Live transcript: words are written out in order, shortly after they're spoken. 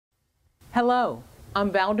Hello, I'm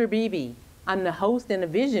Valder Beebe. I'm the host and the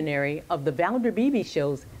visionary of the Valder Beebe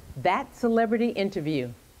Show's That Celebrity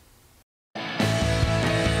Interview.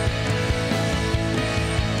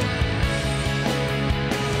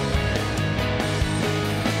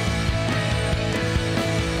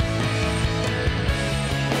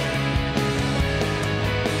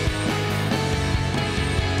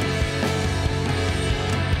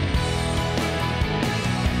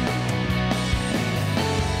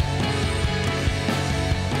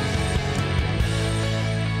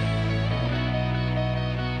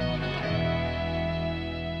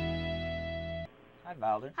 Hi,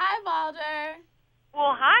 Valder. Hi, Valder.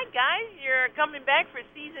 Well, hi, guys. You're coming back for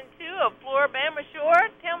season 2 of Floribama Shore.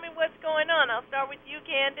 Tell me what's going on. I'll start with you,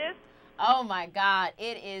 Candace. Oh, my God.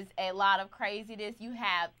 It is a lot of craziness. You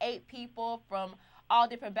have 8 people from all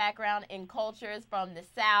different backgrounds and cultures from the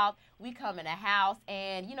South. We come in a house,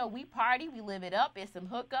 and, you know, we party. We live it up. There's some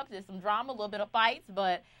hookups. There's some drama, a little bit of fights.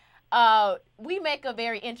 But we make a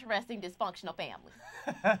very interesting, dysfunctional family.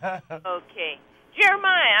 Okay.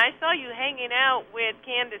 Jeremiah, I saw you hanging out with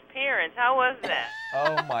Candace's parents. How was that?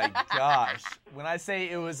 Oh, my gosh. When I say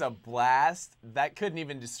it was a blast, that couldn't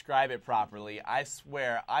even describe it properly. I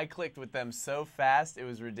swear, I clicked with them so fast, it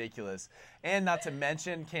was ridiculous. And not to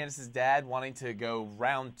mention Candace's dad wanting to go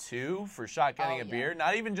round 2 for shotgunning a beer.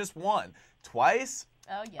 Not even just one. Twice?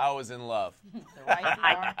 Oh, yeah. I was in love.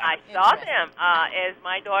 I saw them, as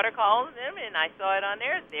my daughter calls them, and I saw it on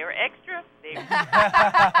there. They're extra.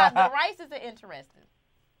 The rices are interesting.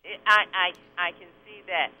 I can see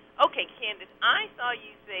that. Okay, Candace, I saw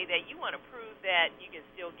you say that you want to prove that you can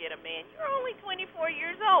still get a man. You're only 24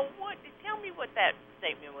 years old. Tell me what that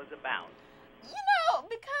statement was about. You know,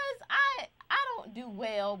 because I don't do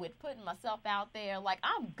well with putting myself out there. Like,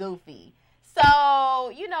 I'm goofy. So,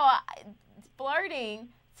 you know, flirting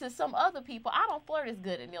to some other people, I don't flirt as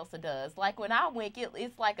good as Nilsa does. Like, when I wink,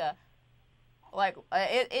 it's like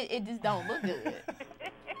it just don't look good.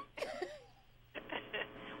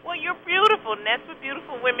 Well, you're beautiful, and that's what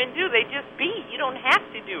beautiful women do. They just be. You don't have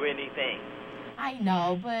to do anything. I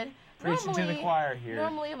know, but Preaching to the choir here.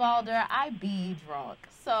 Normally, Valder, I be drunk.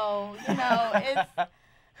 So, you know,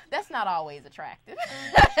 that's not always attractive.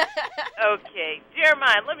 Okay.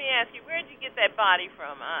 Jeremiah, let me ask you, where'd you get that body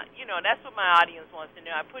from? You know, that's what my audience wants to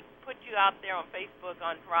know. I put you out there on Facebook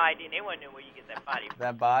on Friday, and they want to know where you get that body from.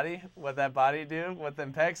 That body? What that body do? What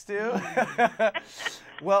them pecs do?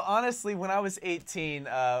 Well, honestly, when I was 18,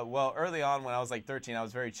 early on when I was like 13, I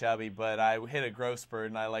was very chubby, but I hit a growth spurt,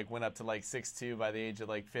 and I went up to 6'2" by the age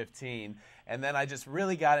of 15. And then I just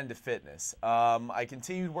really got into fitness. I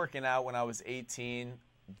continued working out when I was 18.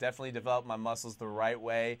 Definitely developed my muscles the right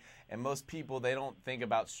way, and most people, they don't think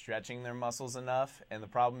about stretching their muscles enough, and the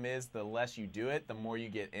problem is the less you do it, the more you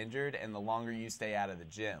get injured and the longer you stay out of the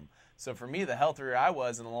gym. So for me, the healthier I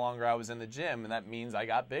was and the longer I was in the gym, and that means I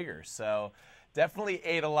got bigger. So definitely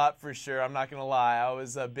ate a lot for sure. I'm not gonna lie, I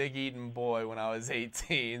was a big eating boy when I was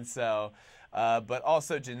 18. So but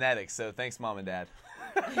also genetics, so thanks Mom and Dad.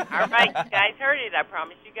 All right, you guys heard it. I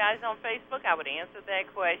promised you guys on Facebook I would ask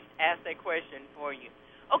that question for you.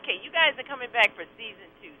 Okay, you guys are coming back for season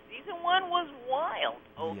 2. Season 1 was wild,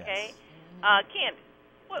 okay? Yes.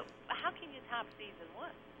 Candace, how can you top season 1?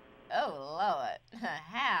 Oh, Lord.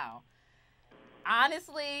 How?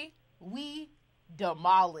 Honestly, we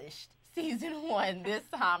demolished season 1 this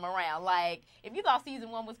time around. Like, if you thought season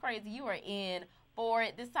 1 was crazy, you were in for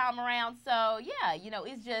it this time around. So, yeah, you know,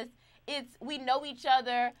 we know each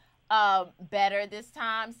other better this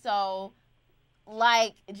time. So,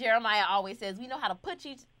 like Jeremiah always says, we know how to push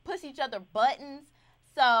each other buttons.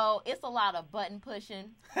 So it's a lot of button pushing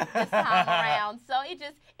this time around. So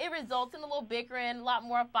it results in a little bickering, a lot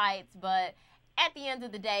more fights. But at the end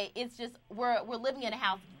of the day, it's just we're living in a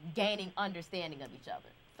house gaining understanding of each other.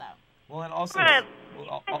 So. Well, and also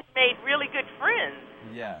made really good friends.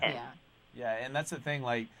 Yeah, and that's the thing.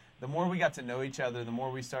 Like, the more we got to know each other, the more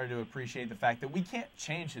we started to appreciate the fact that we can't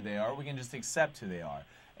change who they are. We can just accept who they are.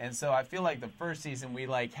 And so I feel like the first season we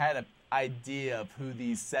had an idea of who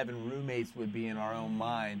these 7 roommates would be in our own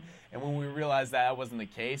mind. And when we realized that wasn't the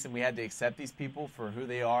case and we had to accept these people for who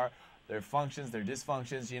they are, their functions, their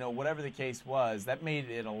dysfunctions, you know, whatever the case was, that made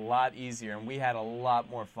it a lot easier. And we had a lot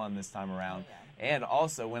more fun this time around. And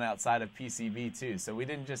also went outside of PCB too. So we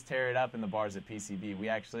didn't just tear it up in the bars at PCB. We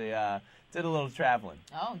actually did a little traveling.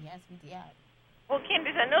 Oh, yes, we did. Well,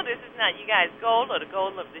 Candace, I know this is not you guys' goal or the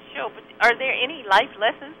goal of the show, but are there any life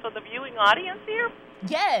lessons for the viewing audience here?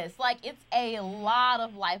 Yes, it's a lot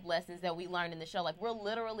of life lessons that we learned in the show. We're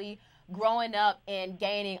literally growing up and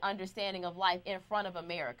gaining understanding of life in front of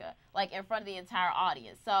America, in front of the entire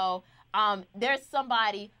audience. So there's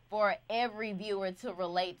somebody for every viewer to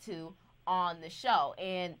relate to on the show.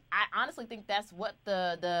 And I honestly think that's what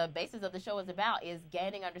the basis of the show is about, is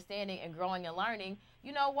gaining understanding and growing and learning,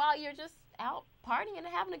 you know, while you're just out partying and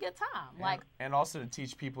having a good time. And also to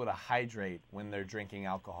teach people to hydrate when they're drinking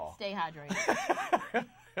alcohol. Stay hydrated.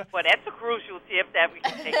 Well, that's a crucial tip that we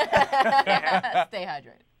can take. Stay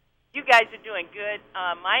hydrated. You guys are doing good.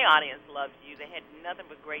 My audience loves you. They had nothing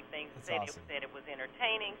but great things to say. Awesome. They said it was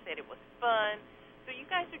entertaining, said it was fun. So you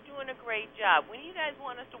guys are doing a great job. When do you guys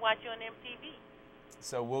want us to watch you on MTV?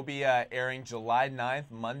 So we'll be airing July 9th,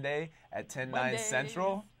 Monday at 10/9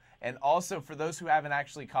 Central. And also, for those who haven't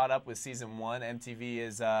actually caught up with Season 1, MTV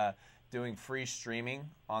is doing free streaming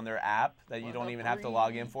on their app that you don't even have to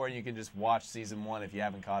log in for, and you can just watch Season 1 if you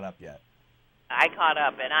haven't caught up yet. I caught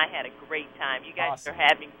up, and I had a great time. You guys Awesome. are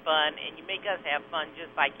having fun, and you make us have fun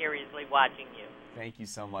just vicariously watching you. Thank you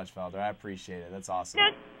so much, Valder. I appreciate it. That's awesome.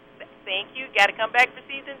 Thank you. Got to come back for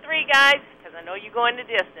Season 3, guys, because I know you're going the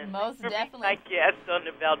distance. Most definitely. My guest on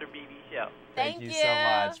the Valder Beebe Show. Thank you you so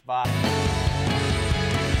much. Bye.